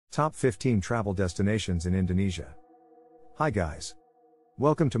Top 15 Travel Destinations in Indonesia. Hi guys.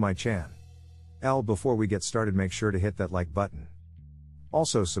 Welcome to my channel. Before we get started, make sure to hit that like button.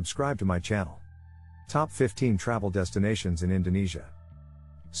 Also subscribe to my channel. Top 15 Travel Destinations in Indonesia.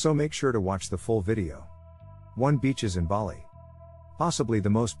 So make sure to watch the full video. 1. Beaches in Bali. Possibly the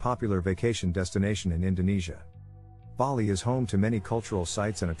most popular vacation destination in Indonesia. Bali is home to many cultural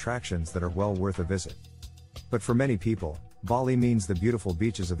sites and attractions that are well worth a visit. But for many people, Bali means the beautiful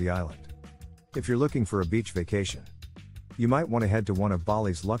beaches of the island. If you're looking for a beach vacation, you might want to head to one of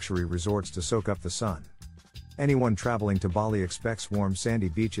Bali's luxury resorts to soak up the sun. Anyone traveling to Bali expects warm sandy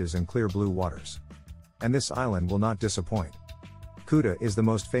beaches and clear blue waters. And this island will not disappoint. Kuta is the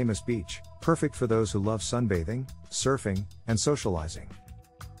most famous beach, perfect for those who love sunbathing, surfing, and socializing.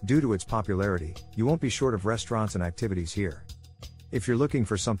 Due to its popularity, you won't be short of restaurants and activities here. If you're looking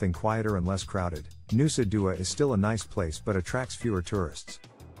for something quieter and less crowded, Nusa Dua is still a nice place but attracts fewer tourists.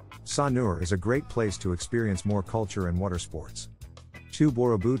 Sanur is a great place to experience more culture and water sports. 2.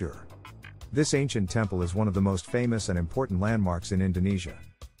 Borobudur. This ancient temple is one of the most famous and important landmarks in Indonesia.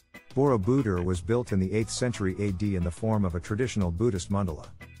 Borobudur was built in the 8th century AD in the form of a traditional Buddhist mandala.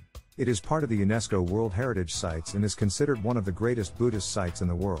 It is part of the UNESCO World Heritage Sites and is considered one of the greatest Buddhist sites in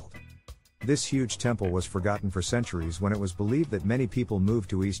the world. This huge temple was forgotten for centuries when it was believed that many people moved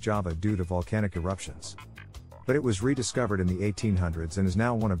to East Java due to volcanic eruptions. But it was rediscovered in the 1800s and is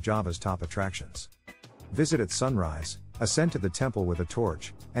now one of Java's top attractions. Visit at sunrise, ascend to the temple with a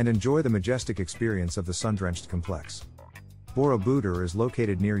torch, and enjoy the majestic experience of the sun-drenched complex. Borobudur is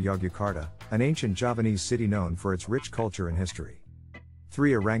located near Yogyakarta, an ancient Javanese city known for its rich culture and history.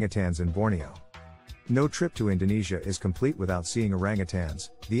 3. Orangutans in Borneo. No trip to Indonesia is complete without seeing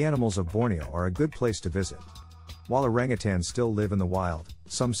orangutans. The animals of Borneo are a good place to visit. While orangutans still live in the wild,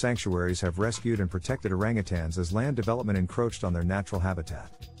 some sanctuaries have rescued and protected orangutans as land development encroached on their natural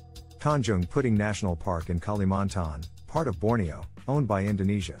habitat. Tanjung Puting National Park in Kalimantan, part of Borneo, owned by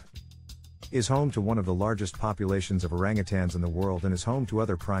Indonesia, is home to one of the largest populations of orangutans in the world and is home to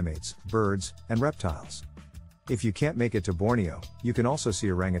other primates, birds, and reptiles. If you can't make it to Borneo, you can also see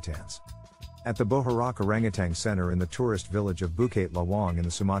orangutans at the Boharak Orangutan Center in the tourist village of Bukit Lawang in the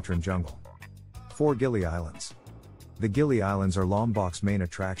Sumatran jungle. 4. Gili Islands. The Gili Islands are Lombok's main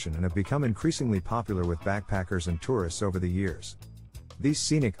attraction and have become increasingly popular with backpackers and tourists over the years. These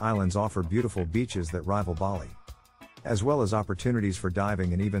scenic islands offer beautiful beaches that rival Bali, as well as opportunities for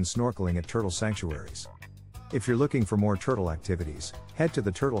diving and even snorkeling at turtle sanctuaries. If you're looking for more turtle activities, head to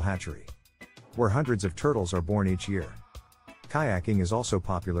the turtle hatchery, where hundreds of turtles are born each year. Kayaking is also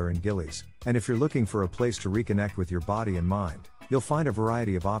popular in Gilis, and if you're looking for a place to reconnect with your body and mind, you'll find a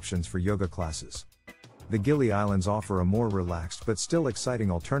variety of options for yoga classes. The Gili Islands offer a more relaxed but still exciting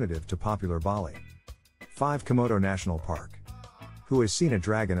alternative to popular Bali. 5. Komodo National Park. Who has seen a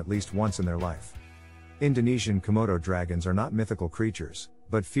dragon at least once in their life? Indonesian Komodo dragons are not mythical creatures,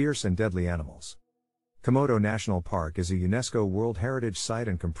 but fierce and deadly animals. Komodo National Park is a UNESCO World Heritage Site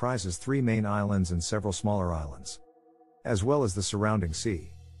and comprises 3 main islands and several smaller islands, as well as the surrounding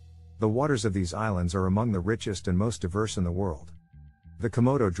sea. The waters of these islands are among the richest and most diverse in the world. The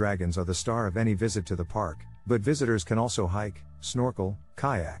Komodo dragons are the star of any visit to the park, but visitors can also hike, snorkel,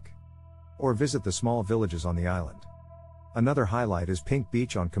 kayak, or visit the small villages on the island. Another highlight is Pink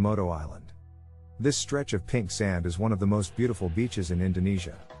Beach on Komodo Island. This stretch of pink sand is one of the most beautiful beaches in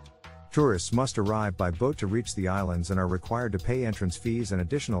Indonesia. Tourists must arrive by boat to reach the islands and are required to pay entrance fees and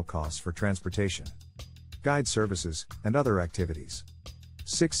additional costs for transportation, guide services, and other activities.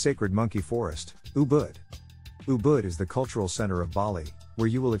 6. Sacred Monkey Forest, Ubud. Ubud is the cultural center of Bali, where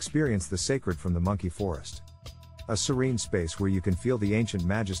you will experience the sacred from the monkey forest. A serene space where you can feel the ancient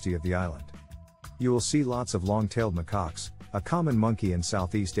majesty of the island. You will see lots of long-tailed macaques, a common monkey in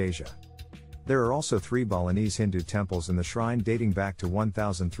Southeast Asia. There are also 3 Balinese Hindu temples in the shrine dating back to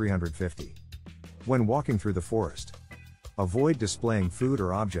 1350. When walking through the forest, avoid displaying food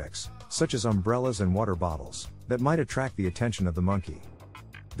or objects, such as umbrellas and water bottles, that might attract the attention of the monkey.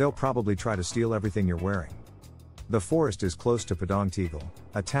 They'll probably try to steal everything you're wearing. The forest is close to Padang Tegal,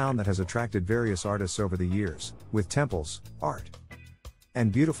 a town that has attracted various artists over the years, with temples, art,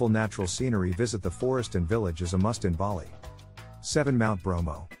 and beautiful natural scenery. Visit the forest and village is a must in Bali. 7. Mount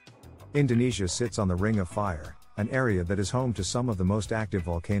Bromo. Indonesia sits on the Ring of Fire, an area that is home to some of the most active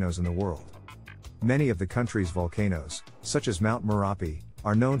volcanoes in the world. Many of the country's volcanoes, such as Mount Merapi,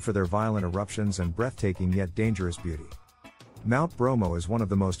 are known for their violent eruptions and breathtaking yet dangerous beauty. Mount Bromo is one of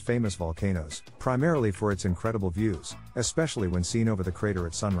the most famous volcanoes, primarily for its incredible views, especially when seen over the crater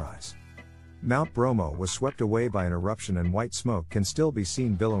at sunrise. Mount Bromo was swept away by an eruption and white smoke can still be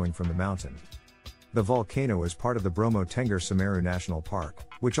seen billowing from the mountain. The volcano is part of the Bromo Tengger Semeru National Park,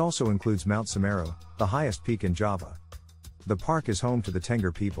 which also includes Mount Semeru, the highest peak in Java. The park is home to the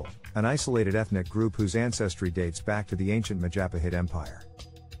Tengger people, an isolated ethnic group whose ancestry dates back to the ancient Majapahit Empire.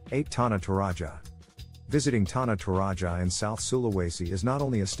 8. Tanah Toraja. Visiting Tanah Toraja in South Sulawesi is not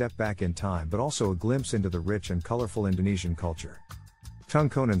only a step back in time but also a glimpse into the rich and colorful Indonesian culture.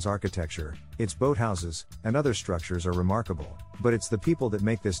 Tungkonan's architecture, its boathouses, and other structures are remarkable, but it's the people that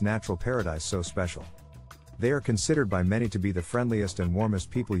make this natural paradise so special. They are considered by many to be the friendliest and warmest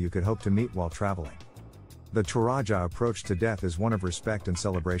people you could hope to meet while traveling. The Toraja approach to death is one of respect and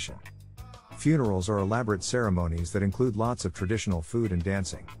celebration. Funerals are elaborate ceremonies that include lots of traditional food and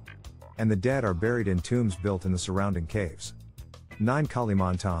dancing. And the dead are buried in tombs built in the surrounding caves. 9.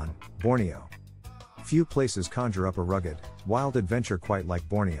 Kalimantan, Borneo. Few places conjure up a rugged, wild adventure quite like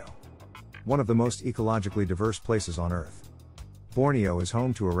Borneo. One of the most ecologically diverse places on Earth. Borneo is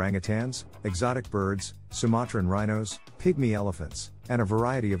home to orangutans, exotic birds, Sumatran rhinos, pygmy elephants, and a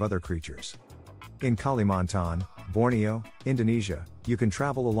variety of other creatures. In Kalimantan, Borneo, Indonesia, you can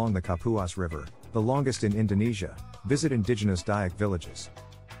travel along the Kapuas River, the longest in Indonesia, visit indigenous Dayak villages,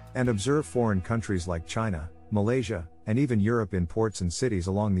 and observe foreign countries like China, Malaysia, and even Europe in ports and cities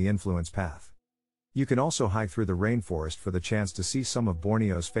along the influence path. You can also hike through the rainforest for the chance to see some of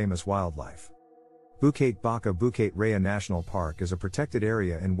Borneo's famous wildlife. Bukit Baka Bukit Raya National Park is a protected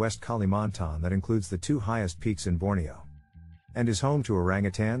area in West Kalimantan that includes the two highest peaks in Borneo, and is home to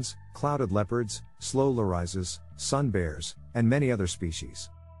orangutans, clouded leopards, slow lorises, sun bears, and many other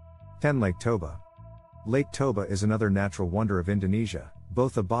species. 10. Lake Toba. Lake Toba is another natural wonder of Indonesia,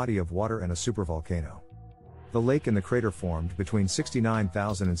 both a body of water and a supervolcano. The lake in the crater formed between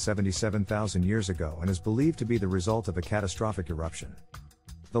 69,000 and 77,000 years ago and is believed to be the result of a catastrophic eruption.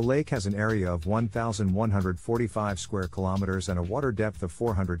 The lake has an area of 1,145 square kilometers and a water depth of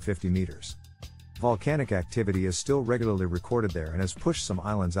 450 meters. Volcanic activity is still regularly recorded there and has pushed some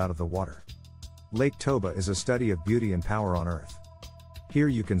islands out of the water. Lake Toba is a study of beauty and power on Earth. Here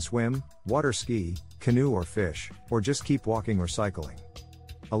you can swim, water ski, canoe or fish, or just keep walking or cycling.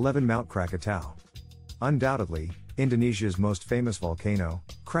 11. Mount Krakatau. Undoubtedly, Indonesia's most famous volcano,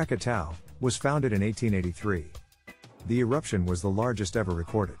 Krakatau, was founded in 1883. The eruption was the largest ever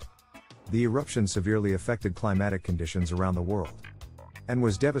recorded. The eruption severely affected climatic conditions around the world, and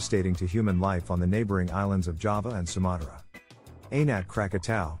was devastating to human life on the neighboring islands of Java and Sumatra. Anak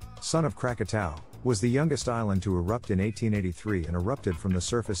Krakatau, son of Krakatau, was the youngest island to erupt in 1883 and erupted from the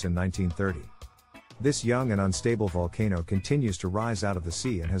surface in 1930. This young and unstable volcano continues to rise out of the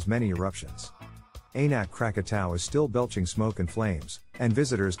sea and has many eruptions. Anak Krakatau is still belching smoke and flames, and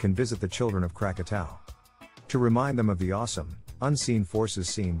visitors can visit the children of Krakatau to remind them of the awesome, unseen forces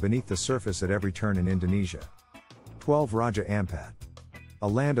seen beneath the surface at every turn in Indonesia. 12. Raja Ampat. A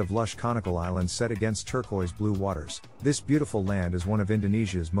land of lush conical islands set against turquoise blue waters, this beautiful land is one of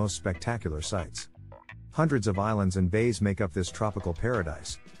Indonesia's most spectacular sights. Hundreds of islands and bays make up this tropical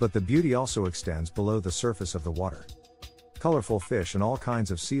paradise, but the beauty also extends below the surface of the water. Colorful fish and all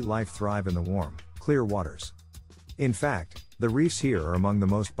kinds of sea life thrive in the warm, clear waters. In fact, the reefs here are among the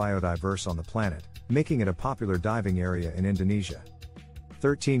most biodiverse on the planet, making it a popular diving area in Indonesia.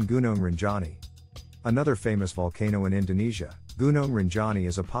 13. Gunung Rinjani. Another famous volcano in Indonesia, Gunung Rinjani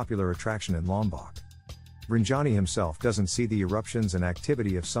is a popular attraction in Lombok. Rinjani himself doesn't see the eruptions and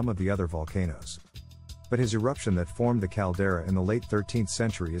activity of some of the other volcanoes, but his eruption that formed the caldera in the late 13th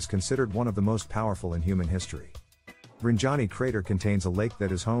century is considered one of the most powerful in human history. Rinjani crater contains a lake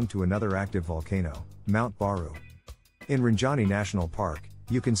that is home to another active volcano, Mount Baru. In Rinjani National Park,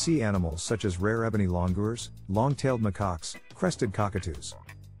 you can see animals such as rare ebony langurs, long-tailed macaques, crested cockatoos,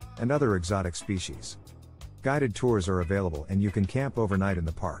 and other exotic species. Guided tours are available and you can camp overnight in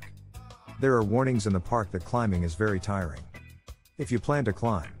the park. There are warnings in the park that climbing is very tiring. If you plan to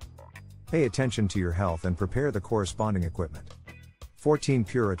climb, pay attention to your health and prepare the corresponding equipment. 14.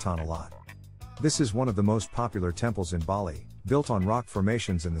 Pura Tanah Lot. This is one of the most popular temples in Bali, built on rock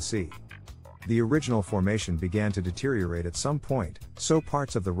formations in the sea. The original formation began to deteriorate at some point, so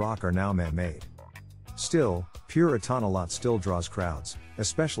parts of the rock are now man-made. Still, Pura Tanah Lot still draws crowds,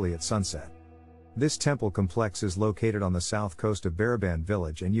 especially at sunset. This temple complex is located on the south coast of Baraban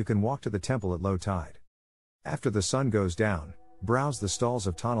village and you can walk to the temple at low tide. After the sun goes down, browse the stalls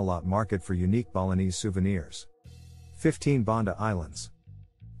of Tanah Lot Market for unique Balinese souvenirs. 15. Banda Islands.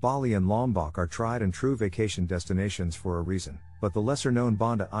 Bali and Lombok are tried and true vacation destinations for a reason, but the lesser-known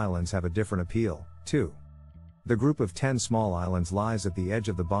Banda Islands have a different appeal, too. The group of 10 small islands lies at the edge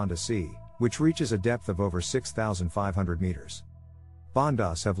of the Banda Sea, which reaches a depth of over 6,500 meters.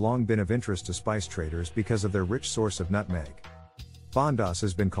 Bandas have long been of interest to spice traders because of their rich source of nutmeg. Bondas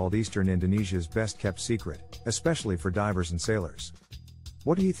has been called Eastern Indonesia's best kept secret, especially for divers and sailors.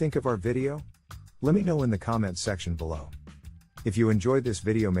 What do you think of our video? Let me know in the comments section below. If you enjoyed this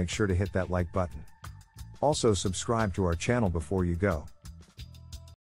video, make sure to hit that like button. Also subscribe to our channel before you go.